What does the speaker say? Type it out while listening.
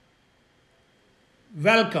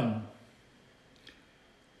Welcome.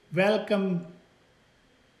 Welcome,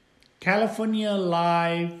 California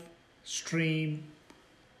live stream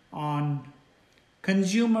on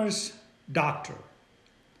Consumers Doctor.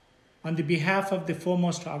 On the behalf of the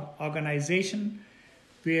Foremost organization,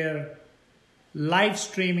 we're live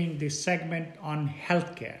streaming this segment on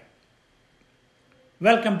healthcare.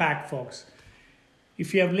 Welcome back, folks.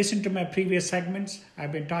 If you have listened to my previous segments,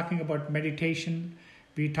 I've been talking about meditation.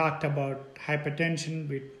 We talked about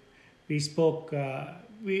hypertension. We spoke.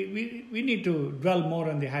 We need to dwell more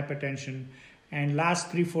on the hypertension. And last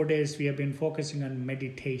 3-4 days, we have been focusing on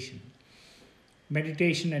meditation.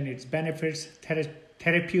 Meditation and its benefits,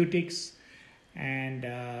 therapeutics, and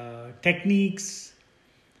techniques.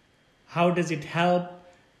 How does it help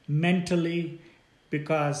mentally?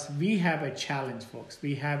 Because we have a challenge, folks.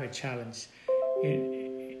 We have a challenge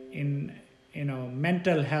in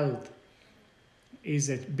mental health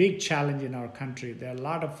is a big challenge in our country. There are a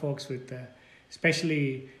lot of folks with,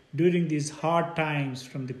 especially during these hard times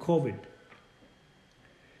from the COVID.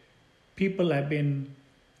 People have been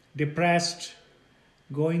depressed,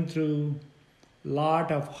 going through a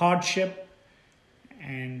lot of hardship,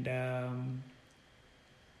 and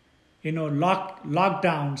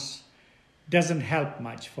lockdowns doesn't help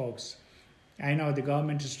much, folks. I know the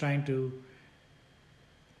government is trying to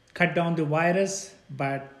cut down the virus,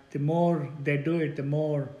 but the more they do it, the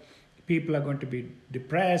more people are going to be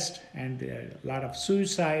depressed, and there are a lot of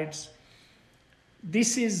suicides.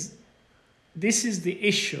 This is the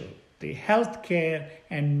issue. The healthcare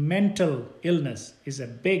and mental illness is a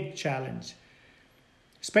big challenge,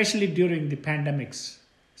 especially during the pandemic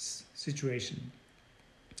situation.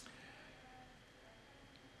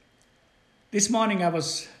 This morning I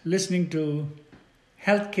was listening to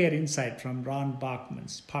Healthcare Insight from Ron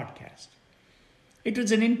Bachman's podcast. It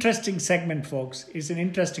was an interesting segment, folks.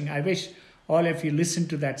 I wish all of you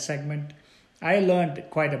listened to that segment. I learned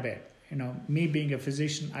quite a bit. Me being a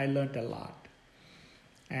physician, I learned a lot.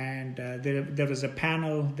 And there was a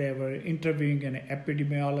panel. They were interviewing an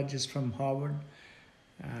epidemiologist from Harvard.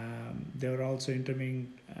 They were also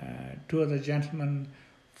interviewing two other gentlemen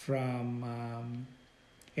from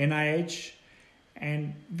NIH.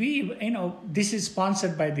 And this is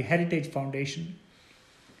sponsored by the Heritage Foundation.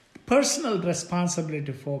 Personal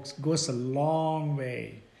responsibility, folks, goes a long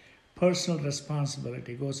way. Personal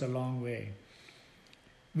responsibility goes a long way.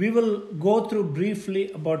 We will go through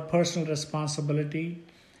briefly about personal responsibility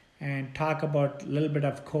and talk about a little bit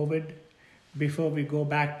of COVID before we go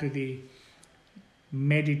back to the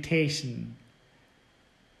meditation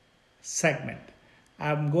segment.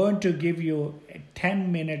 I'm going to give you 10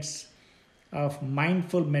 minutes of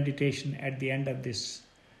mindful meditation at the end of this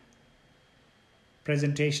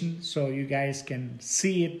presentation, so you guys can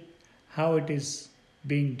see it, how it is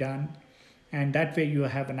being done, and that way you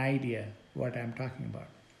have an idea what I'm talking about.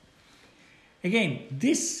 Again,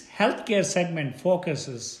 this healthcare segment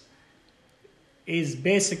is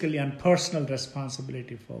basically on personal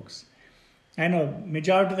responsibility, folks. I know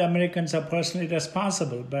majority of the Americans are personally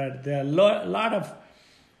responsible, but there are a lot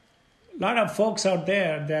of folks out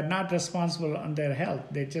there, they're not responsible on their health.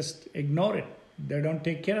 They just ignore it. They don't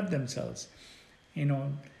take care of themselves.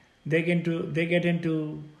 They get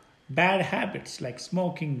into bad habits like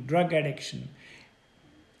smoking, drug addiction.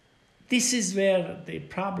 This is where the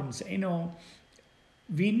problems.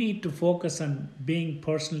 We need to focus on being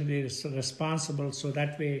personally responsible, so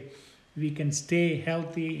that way we can stay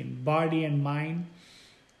healthy in body and mind.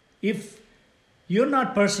 If you're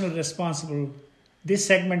not personally responsible, this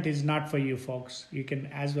segment is not for you, folks. You can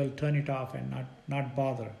as well turn it off and not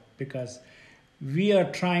bother, because we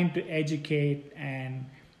are trying to educate and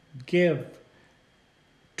give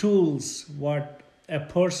tools what a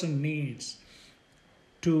person needs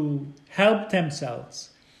to help themselves,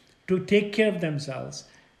 to take care of themselves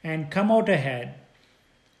and come out ahead,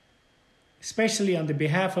 especially on the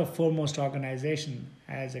behalf of Foremost organization.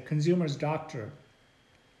 As a consumer's doctor,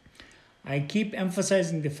 I keep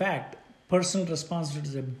emphasizing the fact personal responsibility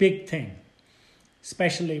is a big thing,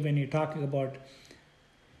 especially when you're talking about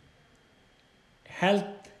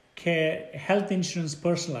health insurance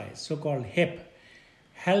personalized, so-called HIP.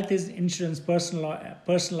 Health is insurance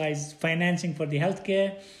personalized financing for the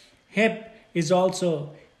healthcare. HIP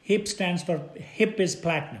stands for HIP is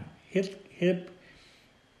platinum. HIP,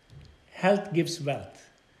 health gives wealth.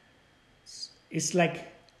 It's like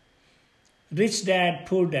rich dad,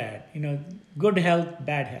 poor dad, good health,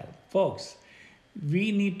 bad health. Folks,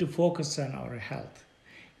 we need to focus on our health.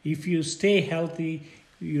 If you stay healthy,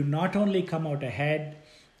 you not only come out ahead,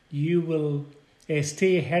 you will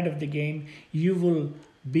stay ahead of the game, you will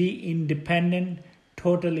be independent,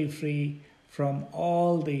 totally free from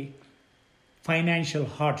all the financial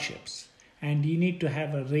hardships, and you need to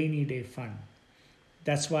have a rainy day fund.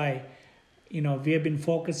 That's why, we have been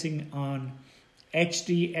focusing on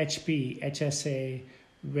HDHP, HSA,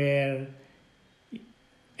 where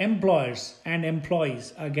employers and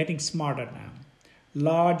employees are getting smarter now.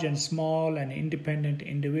 Large and small and independent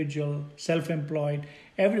individual, self-employed,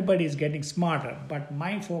 everybody is getting smarter. But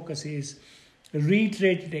my focus is,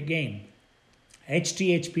 reiterated again,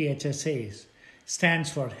 HDHP HSAs stands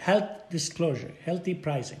for Health Disclosure, Healthy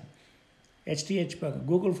Pricing. HDHP,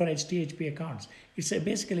 Google for HDHP accounts. It's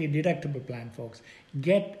basically a deductible plan, folks.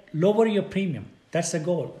 Lower your premium. That's the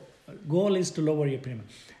goal. Goal is to lower your premium.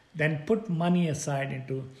 Then put money aside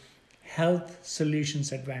into Health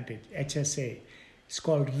Solutions Advantage, HSA. It's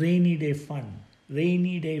called Rainy Day Fund.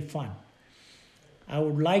 Rainy Day Fund. I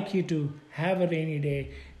would like you to have a rainy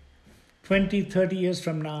day. 20, 30 years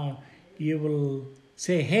from now, you will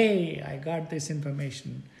say, hey, I got this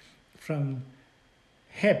information from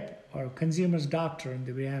HIP or Consumers Doctor on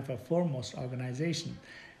the behalf of Foremost organization.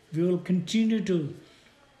 We will continue to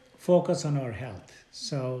focus on our health.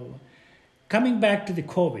 So coming back to the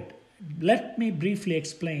COVID, let me briefly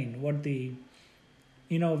explain what we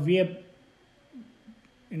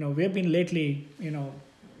have been lately,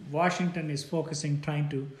 Washington is focusing, trying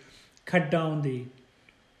to cut down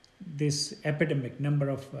this epidemic, number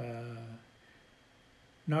of,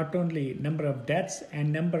 not only number of deaths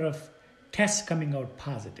and number of tests coming out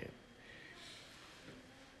positive.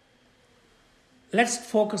 Let's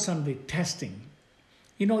focus on the testing.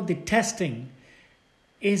 The testing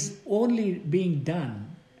is only being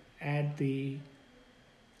done at the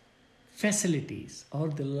facilities or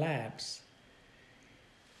the labs.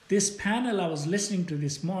 This panel I was listening to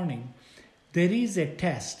this morning, there is a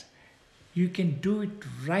test. You can do it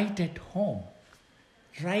right at home,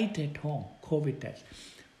 COVID test.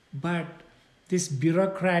 But this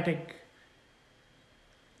bureaucratic,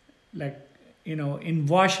 in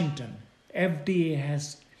Washington, FDA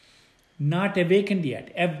has not awakened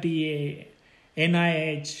yet. FDA,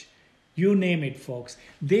 NIH, you name it, folks.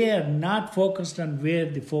 They are not focused on where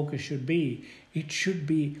the focus should be.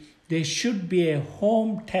 There should be a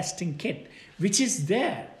home testing kit, which is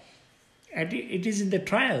there. It is in the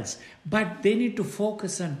trials, but they need to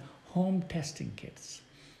focus on home testing kits.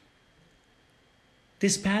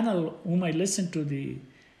 This panel, whom I listened to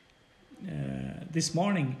this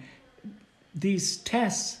morning, these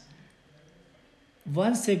tests,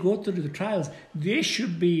 once they go through the trials, they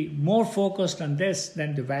should be more focused on this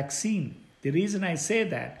than the vaccine. The reason I say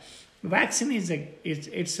that, vaccine is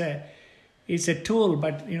it's a tool,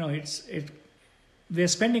 but we're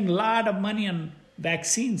spending a lot of money on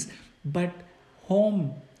vaccines, but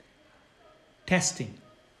home testing,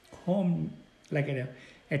 a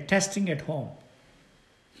testing at home,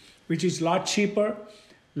 which is a lot cheaper,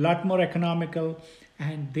 a lot more economical,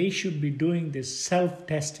 and they should be doing this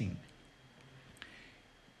self-testing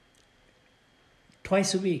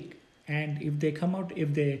twice a week. And if they come out,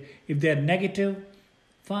 if they're negative,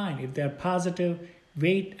 fine. If they're positive,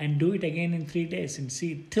 wait and do it again in 3 days and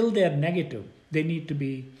see. Till they're negative, they need to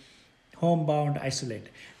be homebound, isolated.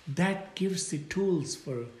 That gives the tools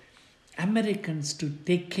for Americans to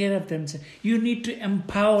take care of themselves. You need to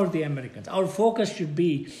empower the Americans. Our focus should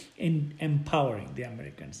be in empowering the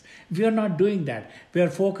Americans. We are not doing that. We are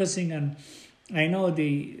focusing on, I know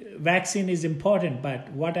the vaccine is important, but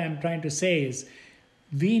what I'm trying to say is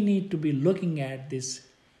we need to be looking at this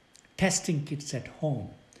testing kits at home.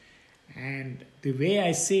 And the way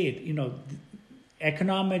I say it,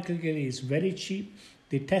 economically is very cheap.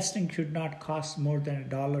 The testing should not cost more than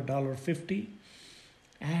 $1, $1.50.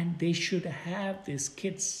 And they should have these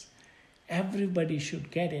kits. Everybody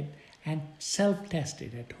should get it and self-test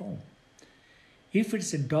it at home. If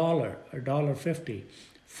it's $1 or $1.50,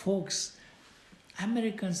 folks,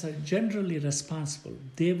 Americans are generally responsible.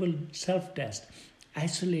 They will self-test,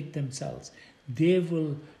 isolate themselves. They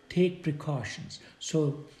will take precautions.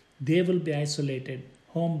 So they will be isolated,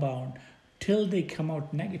 homebound, till they come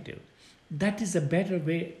out negative. That is a better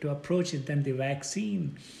way to approach it than the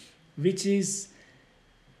vaccine, which is,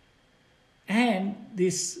 and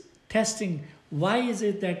this testing, why is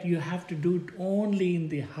it that you have to do it only in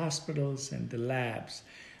the hospitals and the labs?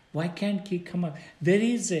 Why can't you come up? It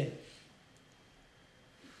is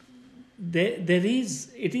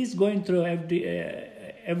going through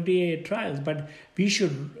FDA trials, but we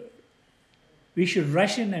should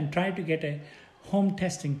rush in and try to get a home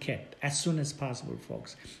testing kit as soon as possible,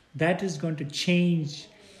 folks. That is going to change,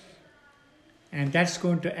 and that's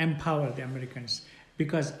going to empower the Americans.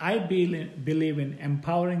 because I believe in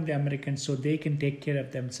empowering the Americans so they can take care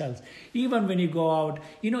of themselves. Even when you go out,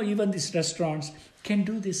 even these restaurants can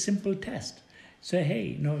do this simple test. Say,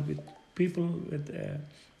 hey, with people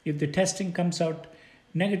if the testing comes out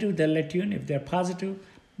negative, they'll let you in. If they're positive,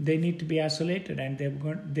 they need to be isolated, and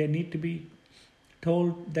they need to be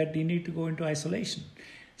told that you need to go into isolation.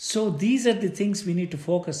 So these are the things we need to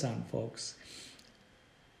focus on, folks.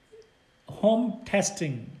 Home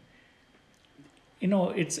testing,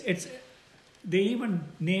 it's they even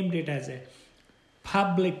named it as a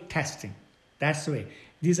public testing. That's the way.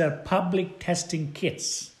 These are public testing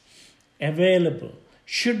kits available,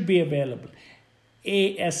 should be available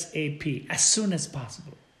ASAP, as soon as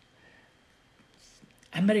possible.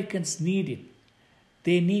 Americans need it.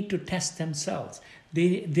 They need to test themselves.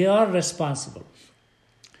 They are responsible.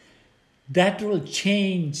 That will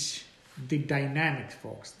change the dynamics,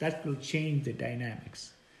 folks. That will change the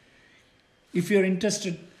dynamics. If you're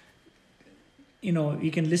interested,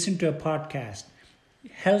 you can listen to a podcast,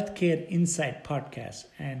 Healthcare Insight podcast,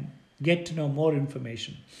 and get to know more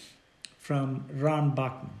information from Ron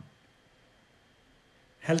Bachman.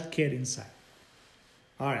 Healthcare Insight.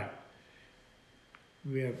 All right.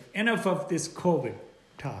 We have enough of this COVID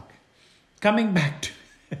talk. Coming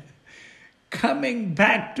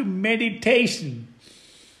back to meditation.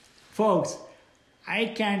 Folks, I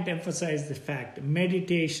can't emphasize the fact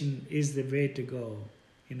meditation is the way to go.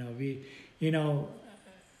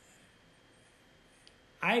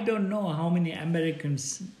 I don't know how many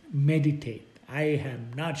Americans meditate. I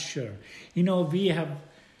am not sure. We have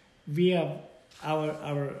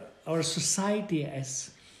our society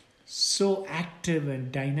as so active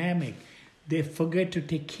and dynamic. They forget to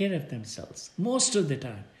take care of themselves most of the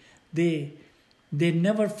time. They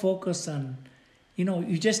never focus on,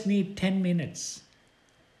 you just need 10 minutes.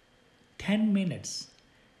 10 minutes.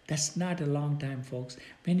 That's not a long time, folks.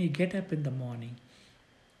 When you get up in the morning,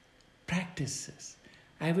 practice this.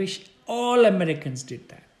 I wish all Americans did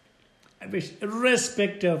that. I wish,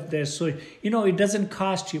 irrespective of their soil, it doesn't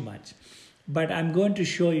cost you much. But I'm going to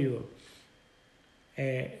show you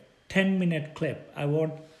a 10-minute clip. I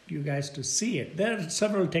want you guys to see it. There are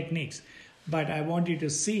several techniques, but I want you to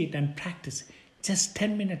see it and practice. Just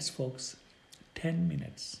 10 minutes, folks. 10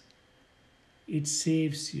 minutes. It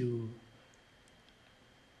saves you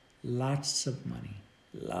lots of money,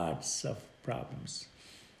 lots of problems.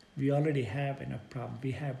 We already have enough problems.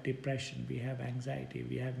 We have depression, we have anxiety,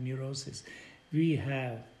 we have neurosis, we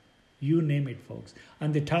have, you name it, folks.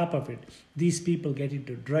 On the top of it, these people get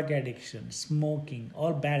into drug addiction, smoking,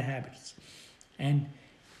 all bad habits, and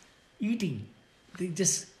eating. They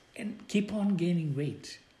just keep on gaining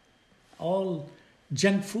weight. All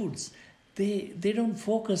junk foods. They don't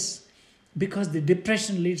focus because the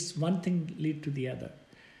depression leads, one thing lead to the other.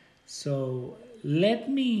 So let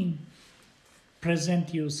me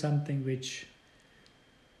present you something which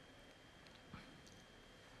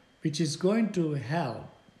is going to help.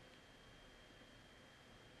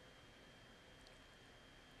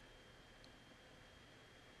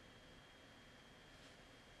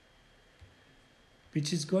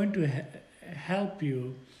 Which is going to help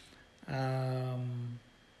you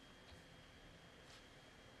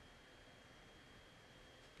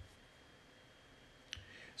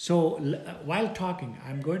So while talking,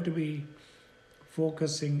 I'm going to be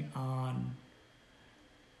focusing on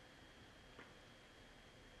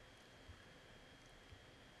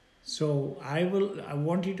I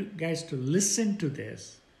want you guys to listen to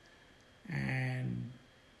this and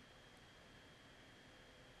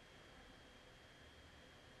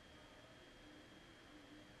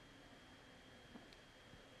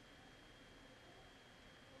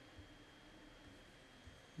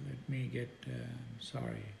let me get,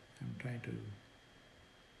 sorry, I'm trying to.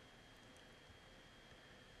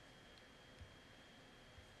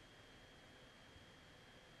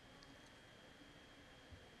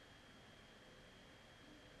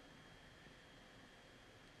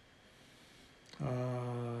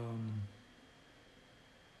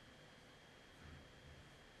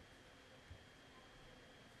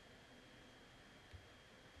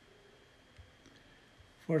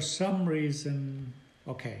 For some reason,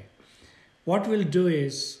 okay. What we'll do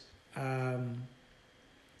is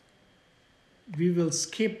we will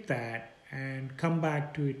skip that and come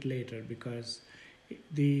back to it later, because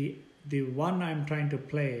the one I'm trying to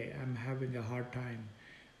play, I'm having a hard time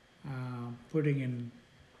putting in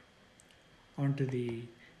onto the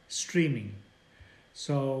streaming.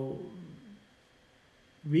 So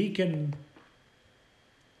we can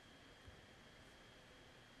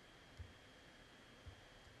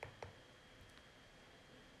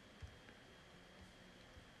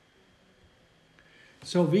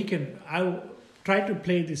So I'll try to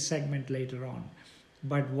play this segment later on.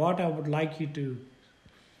 But what I would like you to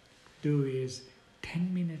do is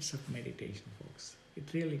 10 minutes of meditation, folks.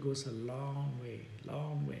 It really goes a long way,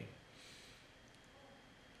 long way.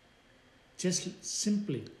 Just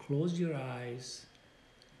simply close your eyes,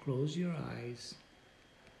 close your eyes.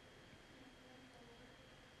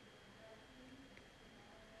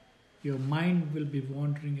 Your mind will be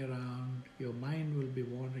wandering around, your mind will be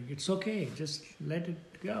wandering. It's okay, just let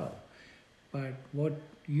it go. But what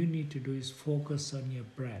you need to do is focus on your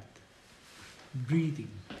breath, breathing.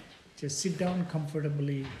 Just sit down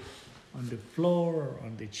comfortably on the floor or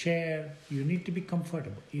on the chair. You need to be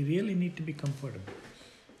comfortable. You really need to be comfortable.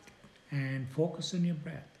 And focus on your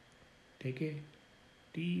breath. Take a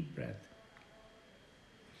deep breath.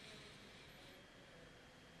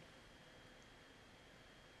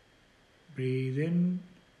 Breathe in,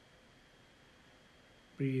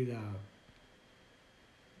 breathe out.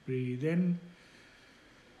 Breathe in,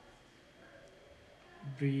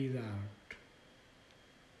 breathe out.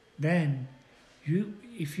 Then,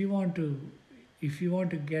 if you want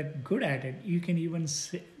to get good at it, you can even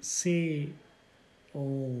say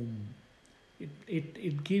Om.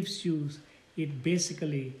 It gives you, it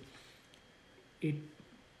basically,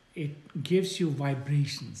 it gives you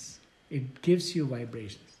vibrations. It gives you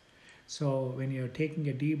vibrations. So when you're taking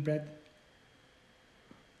a deep breath,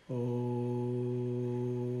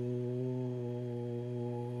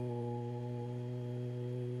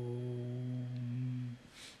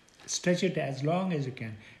 stretch it as long as you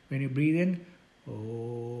can. When you breathe in,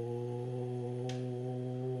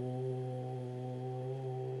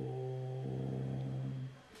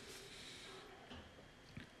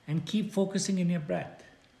 and keep focusing in your breath.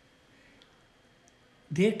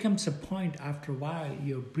 There comes a point after a while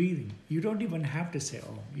you're breathing. You don't even have to say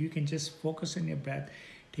Om. You can just focus on your breath.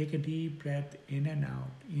 Take a deep breath in and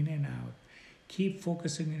out, in and out. Keep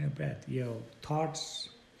focusing on your breath. Your thoughts,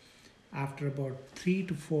 after about 3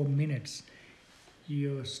 to 4 minutes,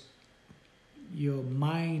 your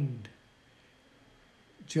mind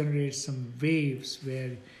generates some waves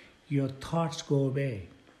where your thoughts go away.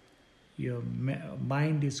 Your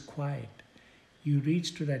mind is quiet. You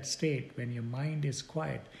reach to that state when your mind is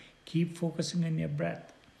quiet. Keep focusing on your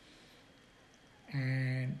breath.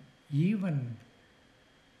 And even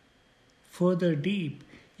further deep,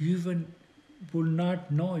 you even will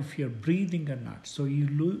not know if you're breathing or not. So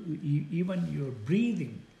even your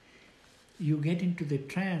breathing, you get into the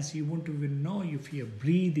trance, you won't even know if you're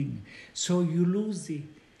breathing. So you lose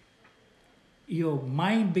your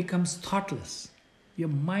mind becomes thoughtless. Your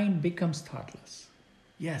mind becomes thoughtless.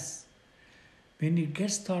 Yes. When it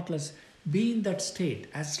gets thoughtless, be in that state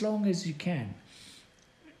as long as you can.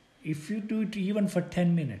 If you do it even for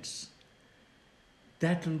 10 minutes,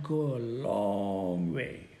 that will go a long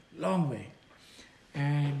way, long way.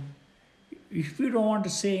 And if you don't want to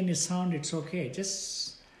say any sound, it's okay.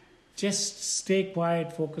 Just stay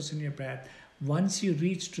quiet, focus on your breath. Once you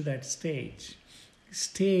reach to that stage,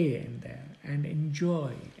 stay in there and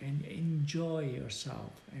enjoy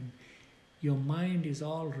yourself. And your mind is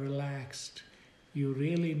all relaxed. You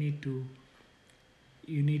really need to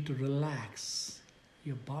relax.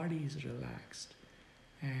 Your body is relaxed.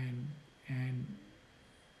 And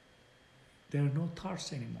there are no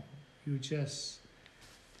thoughts anymore. You just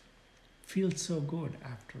feel so good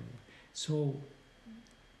after. So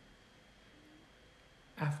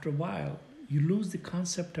after a while, you lose the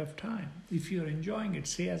concept of time. If you're enjoying it,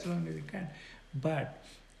 stay as long as you can. But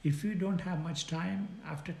if you don't have much time,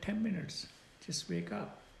 after 10 minutes, just wake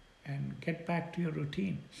up and get back to your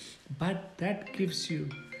routine. But that gives you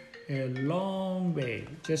a long way.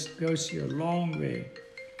 Just goes you a long way.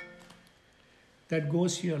 That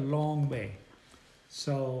goes you a long way.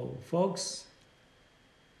 So, folks,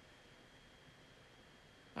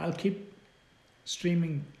 I'll keep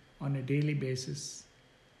streaming on a daily basis,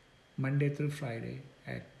 Monday through Friday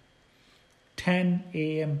at 10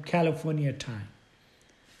 a.m. California time.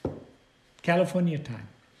 California time.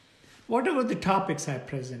 Whatever the topics I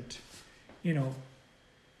present,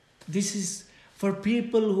 this is for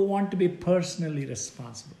people who want to be personally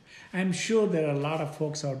responsible. I'm sure there are a lot of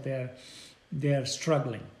folks out there, they are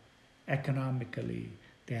struggling economically,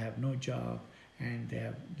 they have no job, and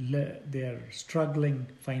they're struggling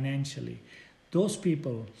financially. Those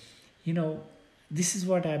people, this is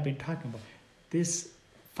what I've been talking about. This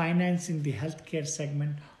financing the healthcare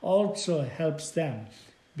segment also helps them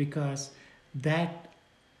because that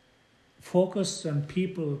focus on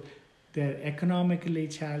people, they're economically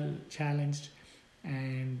challenged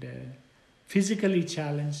and physically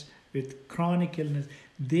challenged with chronic illness.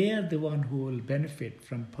 They are the one who will benefit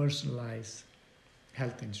from personalized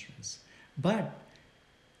health insurance. But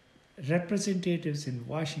representatives in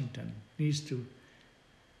Washington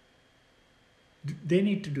they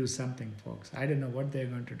need to do something, folks. I don't know what they're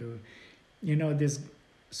going to do. This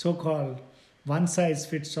so-called one size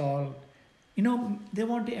fits all. They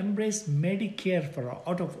want to embrace Medicare for all.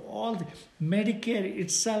 Out of all, Medicare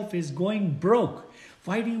itself is going broke.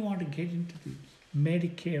 Why do you want to get into the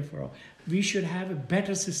Medicare for all? We should have a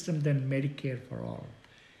better system than Medicare for all.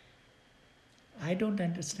 I don't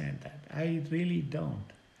understand that. I really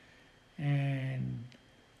don't. And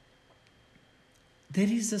there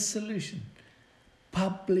is a solution.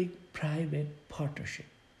 Public-private partnership.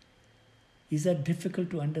 Is that difficult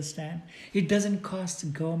to understand? It doesn't cost the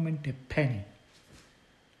government a penny.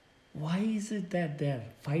 Why is it that they're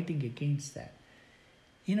fighting against that?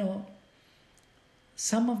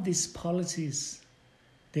 Some of these policies,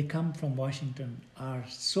 they come from Washington, are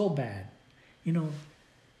so bad.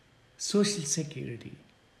 Social Security.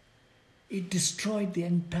 It destroyed the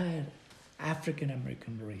entire African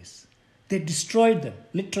American race. They destroyed them.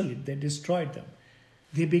 Literally, they destroyed them.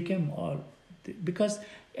 They became all... Because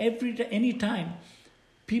any time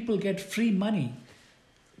people get free money,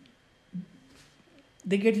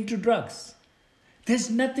 they get into drugs. There's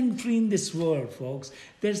nothing free in this world, folks.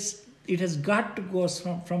 It has got to go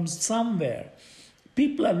from somewhere.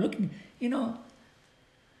 People are looking,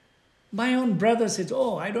 my own brother says,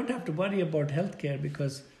 oh, I don't have to worry about healthcare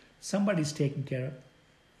because somebody's taking care of.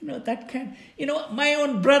 My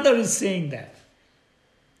own brother is saying that.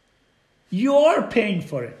 You're paying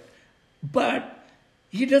for it. But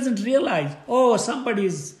he doesn't realize, oh,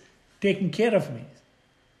 somebody's taking care of me.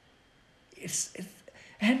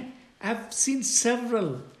 And I've seen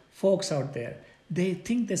several folks out there. They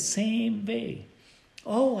think the same way.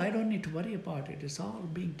 Oh, I don't need to worry about it. It's all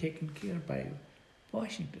being taken care of by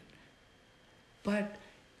Washington. But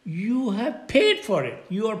you have paid for it.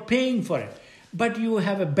 You are paying for it. But you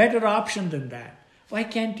have a better option than that. Why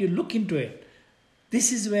can't you look into it?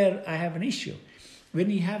 This is where I have an issue. When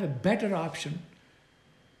you have a better option,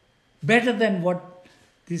 better than what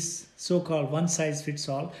this so-called one size fits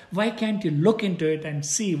all, why can't you look into it and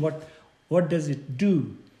see what does it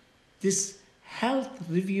do? This Health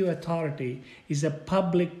Review Authority is a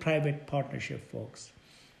public-private partnership, folks.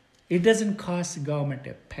 It doesn't cost the government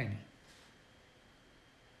a penny.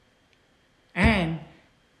 And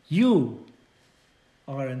you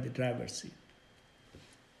are in the driver's seat.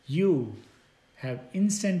 You have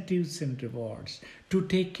incentives and rewards to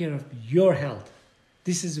take care of your health.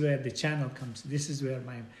 This is where the channel comes. This is where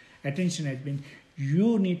my attention has been.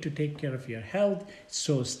 You need to take care of your health.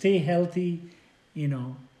 So stay healthy,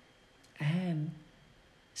 and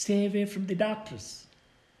stay away from the doctors.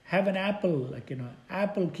 Have an apple,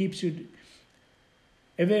 apple keeps you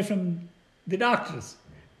away from the doctors.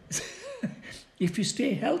 If you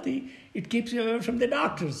stay healthy, it keeps you away from the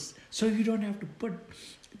doctors. So you don't have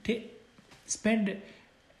to spend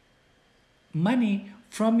money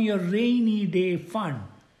from your rainy day fund.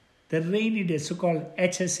 The rainy day, so-called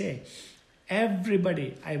HSA.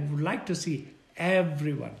 Everybody, I would like to see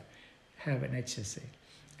everyone have an HSA.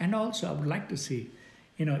 And also I would like to see,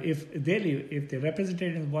 if the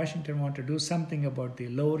representatives in Washington want to do something about the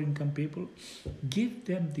lower income people, give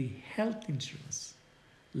them the health insurance,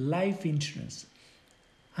 life insurance,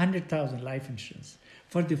 100,000 life insurance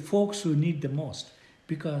for the folks who need the most,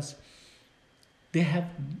 because they have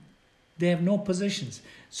no possessions.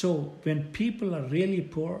 So when people are really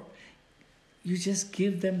poor, you just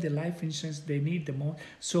give them the life insurance they need the most.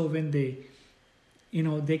 So when they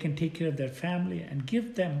can take care of their family and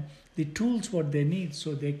give them the tools what they need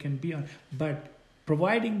so they can be on. But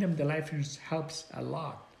providing them the life insurance helps a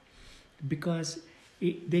lot, because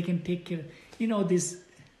they can take care. This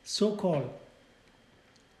so-called,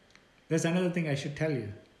 there's another thing I should tell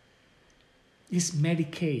you, is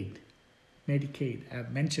Medicaid. Medicaid,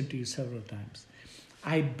 I've mentioned to you several times.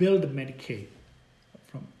 I billed Medicaid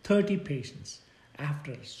from 30 patients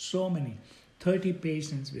after so many, 30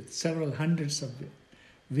 patients with several hundreds of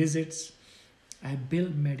visits. I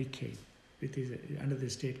billed Medicaid under the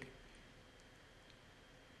state.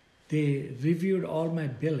 They reviewed all my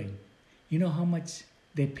billing. You know how much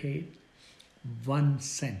they paid? 1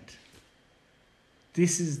 cent.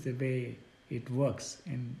 This is the way it works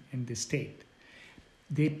in the state.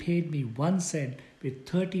 They paid me 1 cent with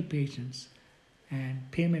 30 patients,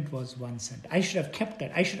 and payment was 1 cent. I should have kept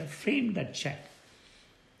that. I should have framed that check.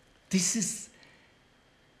 This is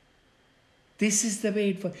the way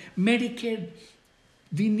it works. Medicaid,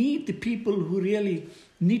 we need the people who really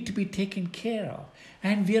need to be taken care of.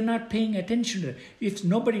 And we are not paying attention to it. If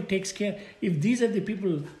nobody takes care, if these are the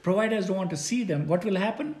people, providers don't want to see them, what will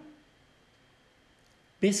happen?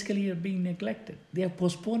 basically you're being neglected. They are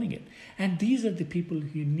postponing it. And these are the people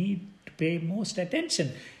who need to pay most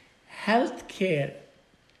attention. Healthcare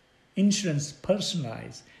insurance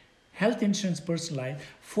personalized, health insurance personalized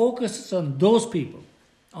focuses on those people,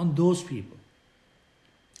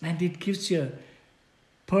 And it gives you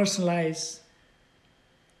personalized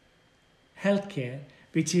healthcare,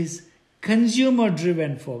 which is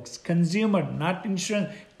consumer-driven, folks. Consumer, not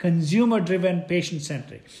insurance, consumer-driven,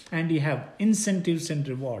 patient-centric. And you have incentives and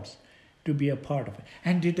rewards to be a part of it.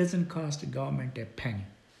 And it doesn't cost the government a penny.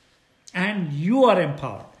 And you are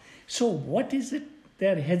empowered. So what is it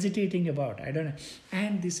they're hesitating about? I don't know.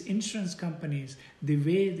 And these insurance companies, the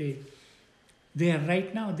way they are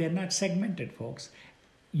right now, they're not segmented, folks.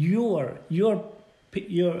 Your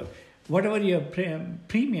whatever your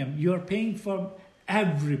premium, you're paying for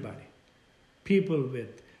everybody. People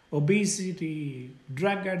with obesity,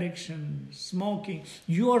 drug addiction, smoking.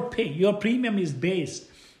 Your premium is based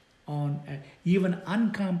on even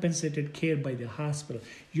uncompensated care by the hospital.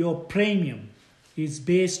 Your premium is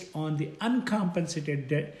based on the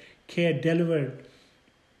uncompensated care delivered,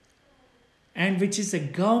 and which is a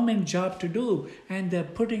government job to do, and they're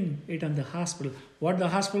putting it on the hospital. What the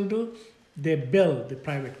hospital do? They bill the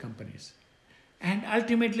private companies. And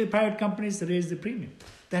ultimately, private companies raise the premium.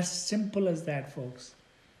 That's simple as that, folks.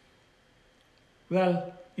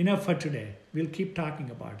 Well, enough for today. We'll keep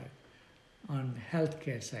talking about it on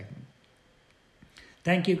healthcare segment.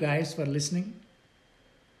 Thank you guys for listening.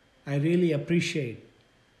 I really appreciate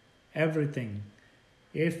everything.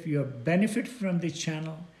 If you benefit from this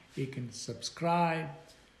channel, you can subscribe,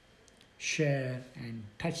 share, and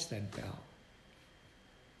touch that bell.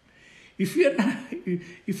 If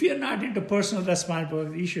you're not into personal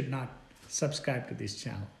responsibility, you should not subscribe to this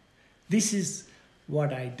channel. This is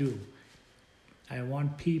what I do. I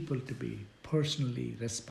want people to be personally responsible.